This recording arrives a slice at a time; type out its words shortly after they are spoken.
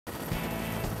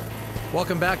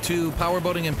Welcome back to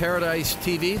Powerboating in Paradise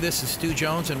TV. This is Stu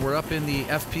Jones, and we're up in the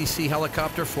FPC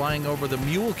helicopter flying over the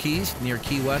Mule Keys near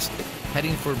Key West,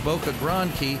 heading for Boca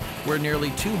Grande Key, where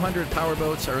nearly 200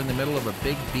 powerboats are in the middle of a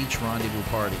big beach rendezvous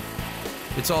party.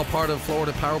 It's all part of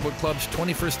Florida Powerboat Club's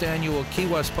 21st annual Key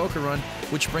West Poker Run,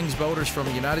 which brings boaters from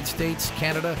the United States,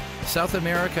 Canada, South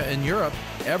America, and Europe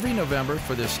every November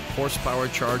for this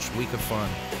horsepower-charged week of fun.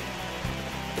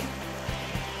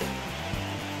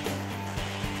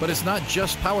 But it's not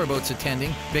just powerboats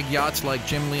attending. Big yachts like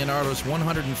Jim Leonardo's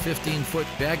 115-foot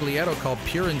Baglietto called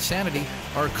Pure Insanity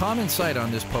are a common sight on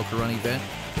this poker run event,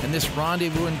 and this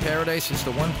rendezvous in paradise is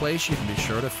the one place you can be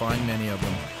sure to find many of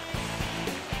them.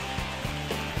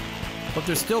 But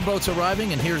there's still boats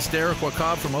arriving, and here's Derek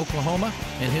Wacob from Oklahoma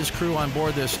and his crew on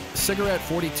board this cigarette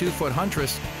 42-foot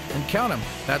Huntress, and count them,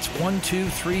 that's 1, 2,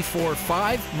 3, 4,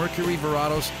 5 Mercury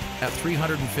Verados at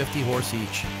 350 horse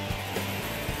each.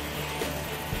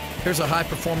 Here's a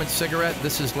high-performance cigarette.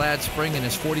 This is Ladd Spring and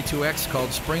his 42X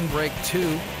called Spring Break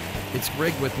 2. It's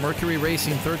rigged with Mercury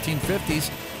Racing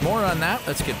 1350s. More on that.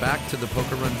 Let's get back to the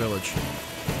Poker Run Village.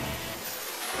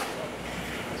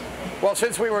 Well,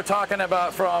 since we were talking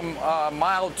about from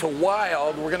mild to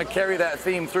wild, we're going to carry that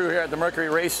theme through here at the Mercury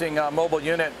Racing mobile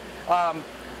unit.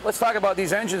 Let's talk about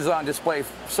these engines on display.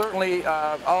 Certainly,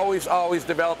 always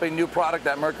developing new product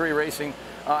at Mercury Racing.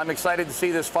 I'm excited to see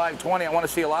this 520. I want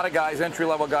to see a lot of guys,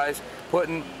 entry-level guys,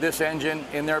 putting this engine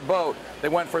in their boat. They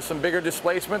went for some bigger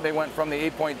displacement. They went from the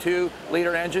 8.2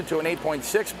 liter engine to an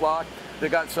 8.6 block. They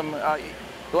got some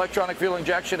electronic fuel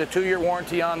injection, a 2-year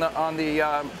warranty on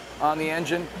the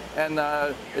engine, and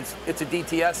it's a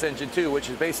DTS engine too, which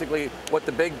is basically what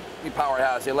the big power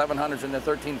has. The 1100s and the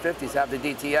 1350s have the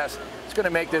DTS. It's going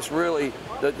to make this really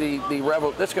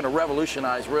that's going to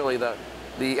revolutionize really the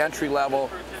entry-level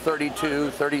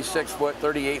 32, 36-foot,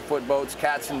 38-foot boats,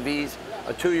 cats and V's,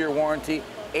 a 2-year warranty,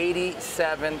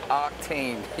 87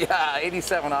 octane. Yeah,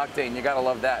 87 octane. You got to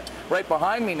love that. Right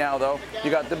behind me now, though,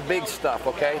 you got the big stuff,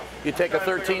 okay? You take a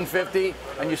 1350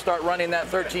 and you start running that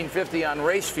 1350 on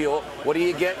race fuel. What do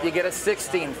you get? You get a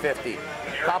 1650.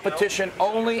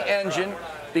 Competition-only engine,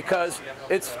 because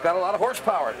it's got a lot of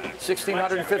horsepower.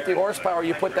 1,650 horsepower.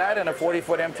 You put that in a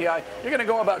 40-foot MTI, you're going to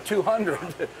go about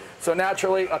 200. So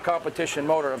naturally, a competition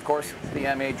motor, of course, the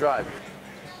M8 drive.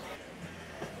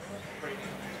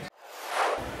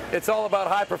 It's all about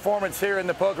high performance here in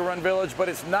the Poker Run Village, but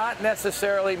it's not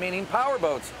necessarily meaning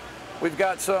powerboats. We've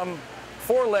got some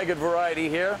four-legged variety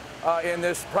here in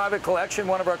this private collection.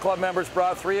 One of our club members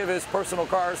brought 3 of his personal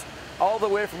cars all the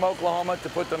way from Oklahoma to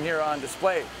put them here on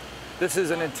display. This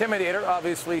is an Intimidator,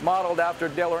 obviously modeled after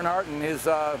Dale Earnhardt and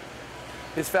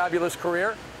his fabulous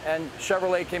career. And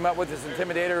Chevrolet came up with this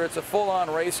Intimidator. It's a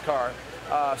full-on race car,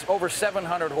 over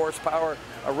 700 horsepower,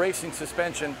 a racing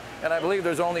suspension, and I believe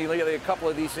there's only a couple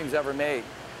of these things ever made.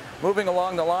 Moving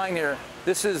along the line here,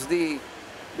 this is the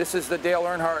Dale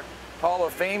Earnhardt Hall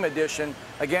of Fame edition.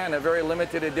 Again, a very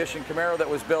limited edition Camaro that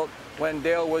was built when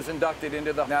Dale was inducted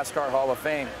into the NASCAR Hall of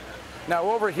Fame. Now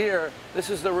over here,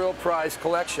 this is the real prize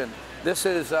collection. This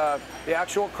is the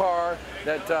actual car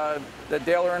that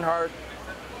Dale Earnhardt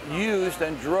used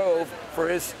and drove for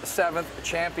his 7th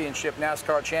championship,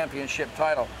 NASCAR championship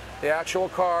title. The actual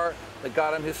car that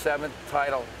got him his 7th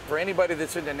title. For anybody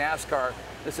that's into NASCAR,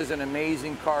 this is an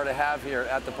amazing car to have here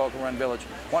at the Poker Run Village.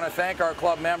 I want to thank our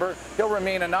club member. He'll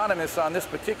remain anonymous on this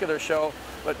particular show,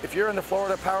 but if you're in the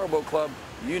Florida Powerboat Club,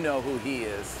 you know who he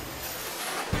is.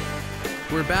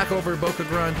 We're back over Boca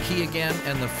Grande Key again,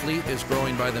 and the fleet is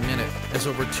growing by the minute, as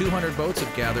over 200 boats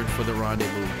have gathered for the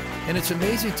rendezvous. And it's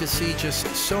amazing to see just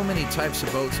so many types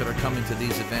of boats that are coming to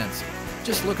these events.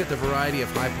 Just look at the variety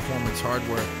of high-performance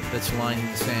hardware that's lining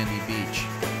the sandy beach.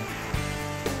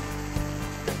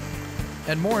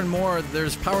 And more,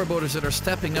 there's powerboaters that are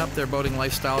stepping up their boating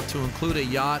lifestyle to include a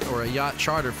yacht or a yacht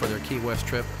charter for their Key West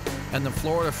trip, and the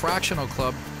Florida Fractional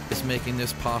Club is making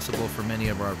this possible for many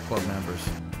of our club members.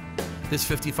 This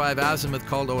 55 Azimuth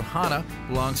called Ohana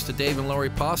belongs to Dave and Lori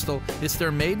Postel. It's their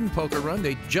maiden poker run.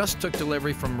 They just took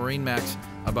delivery from MarineMax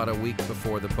about a week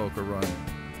before the poker run.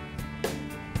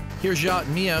 Here's Yacht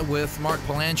Mia with Mark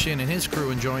Palanchin and his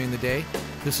crew enjoying the day.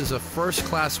 This is a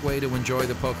first-class way to enjoy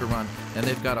the poker run, and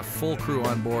they've got a full crew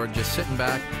on board just sitting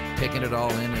back, taking it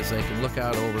all in as they can look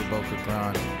out over Boca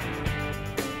Grande.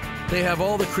 They have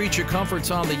all the creature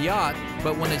comforts on the yacht,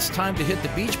 but when it's time to hit the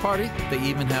beach party, they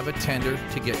even have a tender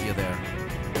to get you there.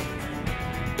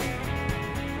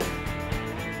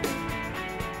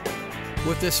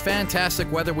 With this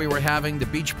fantastic weather we were having, the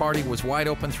beach party was wide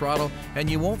open throttle, and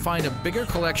you won't find a bigger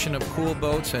collection of cool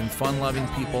boats and fun-loving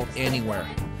people anywhere.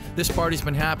 This party's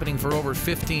been happening for over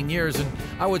 15 years, and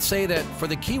I would say that for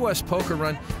the Key West Poker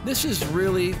Run, this is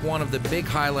really one of the big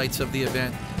highlights of the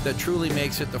event that truly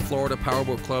makes it the Florida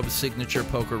Powerboat Club's signature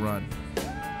poker run.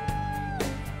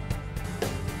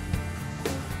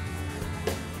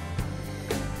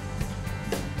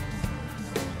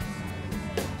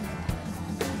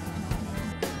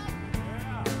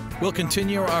 We'll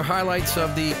continue our highlights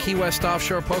of the Key West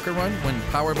Offshore Poker Run when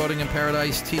Powerboating in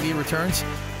Paradise TV returns.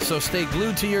 So stay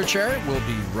glued to your chair. We'll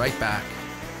be right back.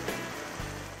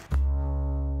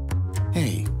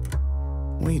 Hey,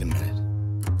 wait a minute.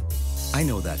 I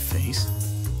know that face.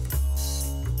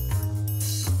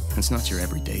 It's not your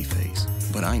everyday face,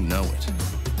 but I know it.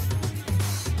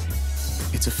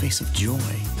 It's a face of joy,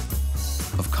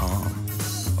 of calm,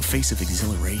 a face of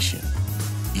exhilaration,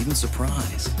 even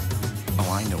surprise.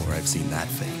 Oh, I know where I've seen that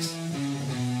face.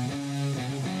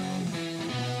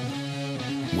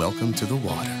 Welcome to the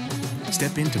water.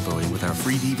 Step into boating with our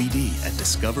free DVD at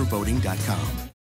discoverboating.com.